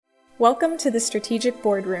Welcome to the Strategic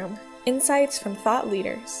Boardroom, insights from thought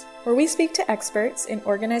leaders, where we speak to experts in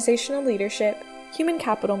organizational leadership, human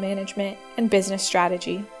capital management, and business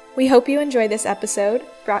strategy. We hope you enjoy this episode,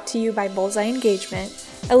 brought to you by Bullseye Engagement,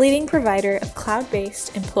 a leading provider of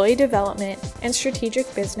cloud-based employee development and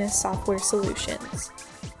strategic business software solutions.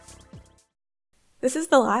 This is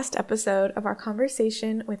the last episode of our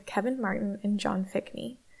conversation with Kevin Martin and John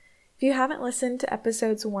Fikany. If you haven't listened to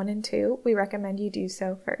episodes 1 and 2, we recommend you do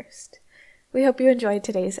so first. We hope you enjoyed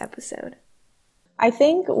today's episode. I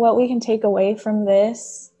think what we can take away from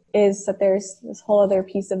this is that there's this whole other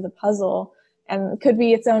piece of the puzzle, and could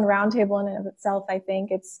be its own roundtable in and of itself. I think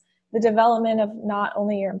it's the development of not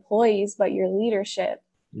only your employees, but your leadership,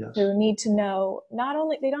 who need to know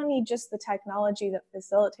they don't need just the technology that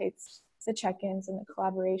facilitates the check-ins and the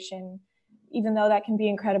collaboration, even though that can be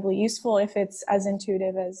incredibly useful if it's as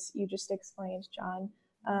intuitive as you just explained, John.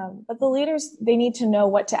 But the leaders, they need to know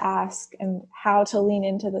what to ask and how to lean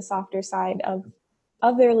into the softer side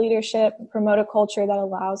of their leadership, promote a culture that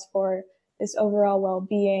allows for this overall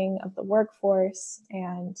well-being of the workforce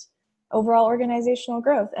and overall organizational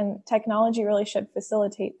growth. And technology really should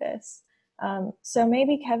facilitate this. So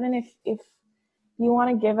maybe, Kevin, if you want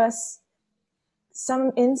to give us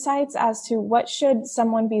some insights as to what should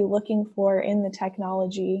someone be looking for in the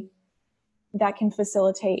technology that can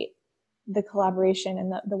facilitate the collaboration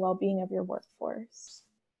and the well-being of your workforce.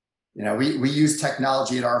 You know, we use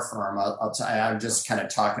technology at our firm. I'll tell you, I'm just kind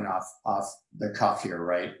of talking off the cuff here,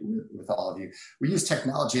 right, with all of you. We use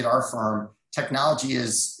technology at our firm. Technology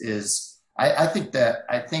I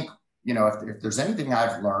think, you know, if there's anything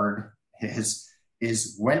I've learned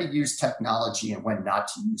is when to use technology and when not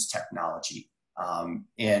to use technology.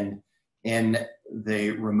 In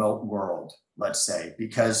the remote world, let's say,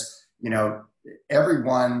 because, you know,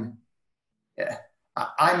 everyone,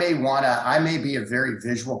 I may be a very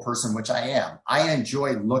visual person, which I am. I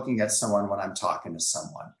enjoy looking at someone when I'm talking to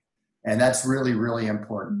someone, and that's really, really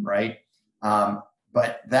important, right?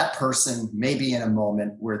 But that person may be in a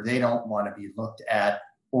moment where they don't want to be looked at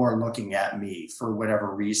or looking at me for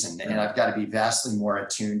whatever reason. And I've got to be vastly more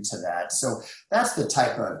attuned to that. So that's the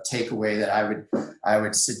type of takeaway that I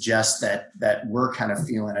would suggest that we're kind of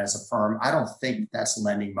feeling as a firm. I don't think that's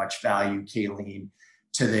lending much value, Kayleen,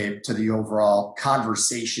 to the overall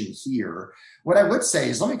conversation here. What I would say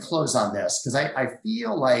is, let me close on this, because I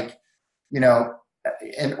feel like, you know,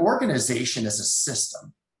 an organization is a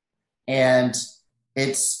system, and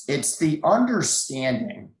it's the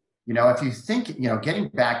understanding. You know, if you think, you know, getting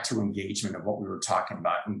back to engagement of what we were talking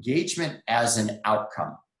about, engagement as an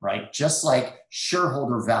outcome, right? Just like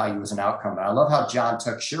shareholder value is an outcome. And I love how John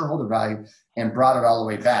took shareholder value and brought it all the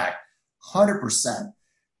way back. 100%.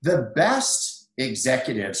 The best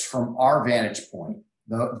executives from our vantage point,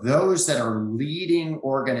 those that are leading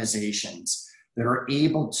organizations that are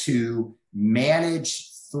able to manage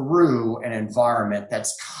through an environment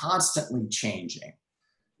that's constantly changing,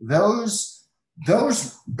 those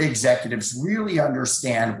executives really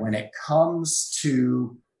understand when it comes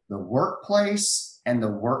to the workplace and the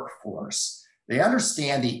workforce. They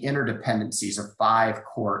understand the interdependencies of 5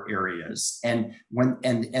 core areas and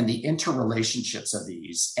the interrelationships of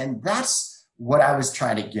these. And that's what I was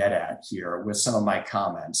trying to get at here with some of my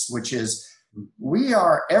comments, which is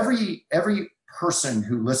every person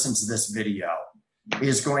who listens to this video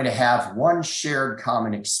is going to have one shared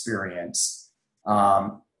common experience.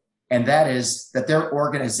 And that is that their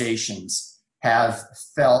organizations have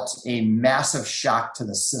felt a massive shock to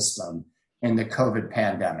the system in the COVID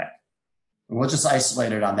pandemic. And we'll just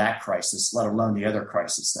isolate it on that crisis, let alone the other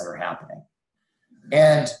crises that are happening.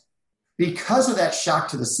 And because of that shock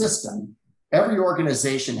to the system, every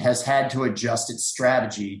organization has had to adjust its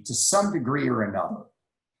strategy to some degree or another.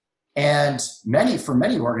 And for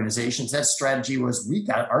many organizations, that strategy was,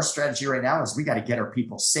 our strategy right now is we got to get our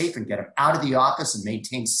people safe and get them out of the office and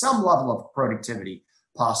maintain some level of productivity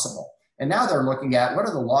possible. And now they're looking at what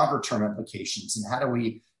are the longer term implications and how do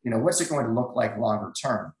we, you know, what's it going to look like longer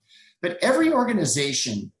term? But every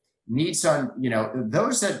organization needs to, you know,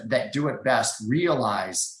 those that do it best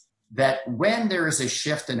realize that when there is a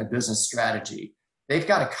shift in a business strategy, they've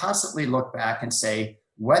got to constantly look back and say,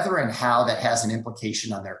 whether and how that has an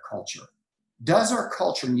implication on their culture. Does our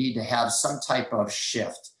culture need to have some type of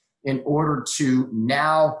shift in order to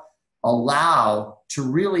now allow to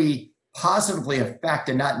really positively affect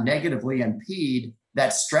and not negatively impede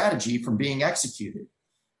that strategy from being executed?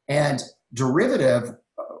 And derivative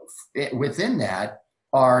within that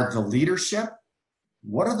are the leadership.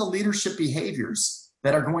 What are the leadership behaviors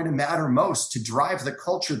that are going to matter most to drive the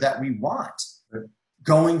culture that we want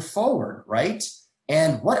going forward, right?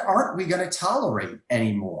 And what aren't we going to tolerate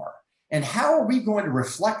anymore? And how are we going to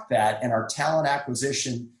reflect that in our talent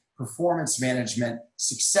acquisition, performance management,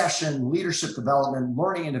 succession, leadership development,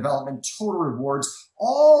 learning and development, total rewards,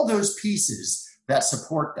 all those pieces that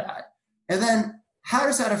support that? And then how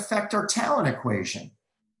does that affect our talent equation?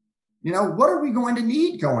 What are we going to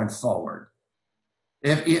need going forward?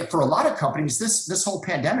 If for a lot of companies, this whole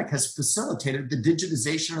pandemic has facilitated the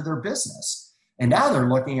digitization of their business. And now they're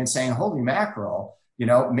looking and saying, holy mackerel,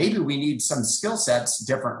 maybe we need some skill sets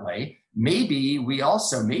differently. Maybe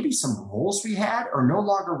some roles we had are no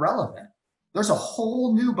longer relevant. There's a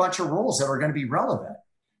whole new bunch of roles that are going to be relevant.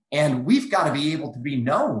 And we've got to be able to be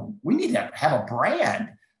known. We need to have a brand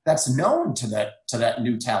that's known to that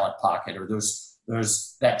new talent pocket, or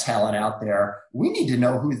there's that talent out there. We need to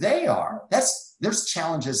know who they are. There's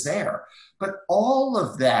challenges there. But all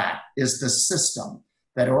of that is the system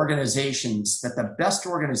that the best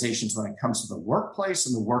organizations, when it comes to the workplace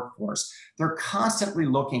and the workforce, they're constantly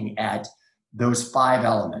looking at those 5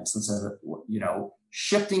 elements. And so,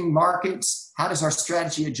 shifting markets, how does our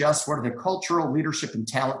strategy adjust? What are the cultural, leadership, and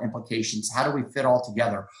talent implications? How do we fit all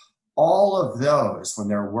together? All of those, when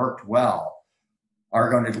they're worked well, are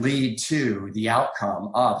going to lead to the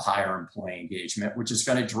outcome of higher employee engagement, which is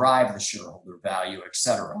going to drive the shareholder value, et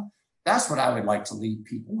cetera. That's what I would like to lead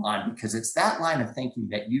people on, because it's that line of thinking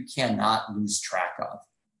that you cannot lose track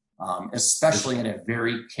of, especially in a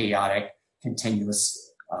very chaotic,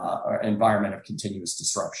 continuous environment of continuous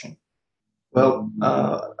disruption. Well,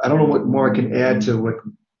 I don't know what more I can add to what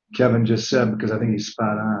Kevin just said, because I think he's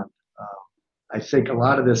spot on. I think a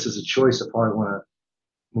lot of this is a choice of how I want to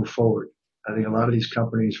move forward. I think a lot of these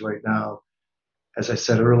companies right now, as I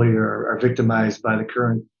said earlier, are victimized by the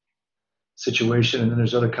current situation. And then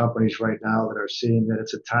there's other companies right now that are seeing that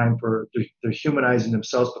it's a time they're humanizing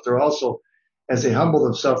themselves, but they're also, as they humble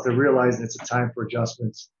themselves, they're realizing it's a time for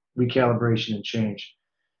adjustments, recalibration, and change.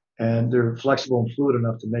 And they're flexible and fluid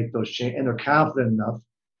enough to make those changes, and they're confident enough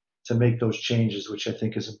to make those changes, which I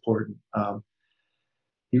think is important.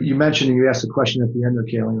 You mentioned, and you asked a question at the end there,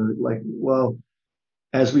 Kayleen, like, well,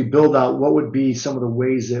 as we build out, what would be some of the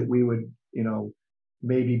ways that we would,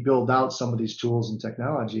 maybe build out some of these tools and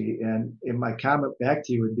technology? And in my comment back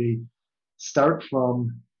to you would be, start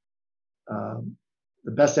from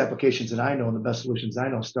the best applications that I know and the best solutions I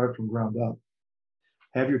know, start from ground up.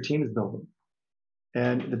 Have your teams build them.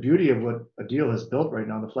 And the beauty of what Adil has built right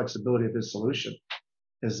now, the flexibility of his solution,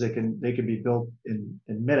 is they can be built in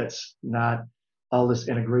minutes, not all this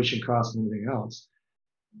integration costs and everything else.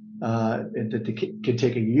 And that can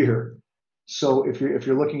take a year. So if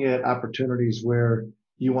you're looking at opportunities where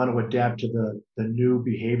you want to adapt to the new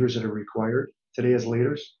behaviors that are required today as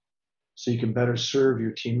leaders, so you can better serve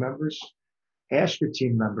your team members, ask your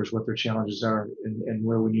team members what their challenges are and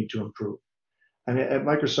where we need to improve. I mean, at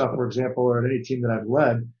Microsoft, for example, or at any team that I've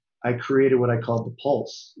led, I created what I called the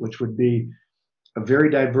Pulse, which would be a very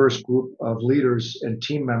diverse group of leaders and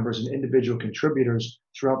team members and individual contributors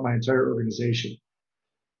throughout my entire organization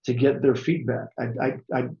to get their feedback.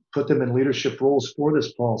 I put them in leadership roles for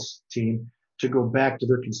this Pulse team to go back to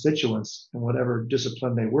their constituents and whatever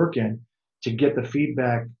discipline they work in to get the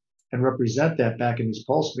feedback and represent that back in these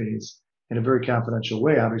Pulse meetings in a very confidential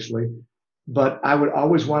way, obviously. But I would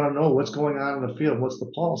always want to know what's going on in the field, what's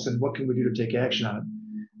the pulse, and what can we do to take action on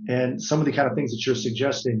it. And some of the kind of things that you're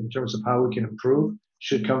suggesting in terms of how we can improve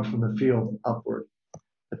should come from the field upward,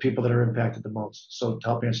 the people that are impacted the most. So to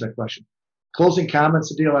help answer that question. Closing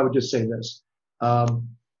comments, Adil, I would just say this.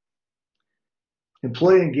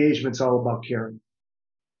 Employee engagement's all about caring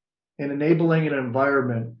and enabling an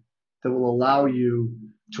environment that will allow you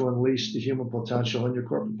to unleash the human potential and your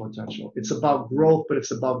corporate potential. It's about growth, but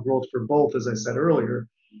it's about growth for both, as I said earlier.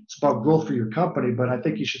 It's about growth for your company, but I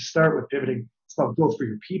think you should start with pivoting. It's about growth for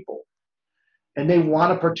your people. And they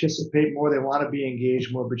want to participate more, they want to be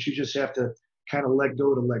engaged more, but you just have to kind of let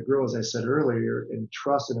go to let grow, as I said earlier, and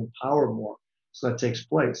trust and empower more so that takes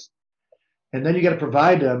place. And then you got to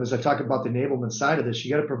provide them, as I talk about the enablement side of this,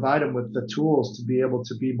 you got to provide them with the tools to be able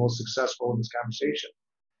to be most successful in this conversation.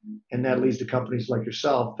 And that leads to companies like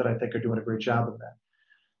yourself that I think are doing a great job of that.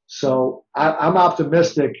 So I'm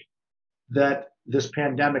optimistic that this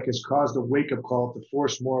pandemic has caused a wake-up call to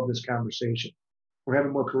force more of this conversation. We're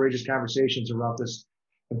having more courageous conversations around this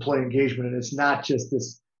employee engagement, and it's not just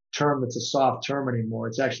this term that's a soft term anymore.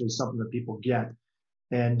 It's actually something that people get.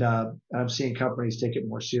 And I'm seeing companies take it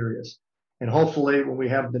more serious. And hopefully when we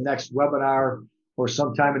have the next webinar or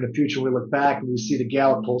sometime in the future, we look back and we see the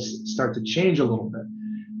Gallup polls start to change a little bit.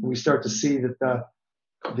 And we start to see that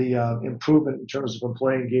the improvement in terms of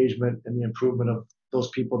employee engagement and the improvement of those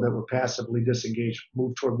people that were passively disengaged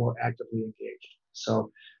move toward more actively engaged.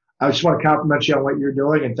 So I just want to compliment you on what you're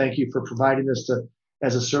doing, and thank you for providing this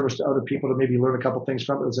as a service to other people to maybe learn a couple things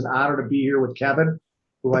from. It was an honor to be here with Kevin,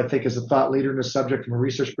 who I think is a thought leader in this subject from a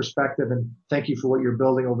research perspective. And thank you for what you're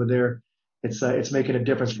building over there. It's making a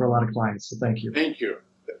difference for a lot of clients. So thank you. Thank you.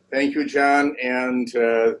 Thank you, John. And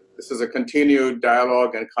this is a continued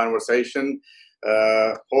dialogue and conversation.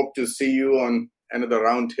 Hope to see you on another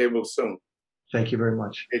roundtable soon. Thank you very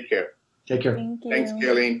much. Take care. Take care. Thank you. Thanks,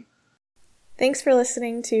 Kayleen. Thanks for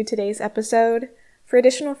listening to today's episode. For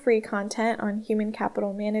additional free content on human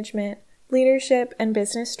capital management, leadership, and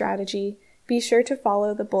business strategy, be sure to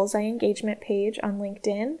follow the Bullseye Engagement page on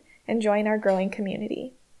LinkedIn and join our growing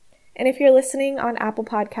community. And if you're listening on Apple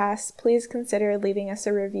Podcasts, please consider leaving us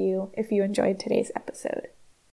a review if you enjoyed today's episode.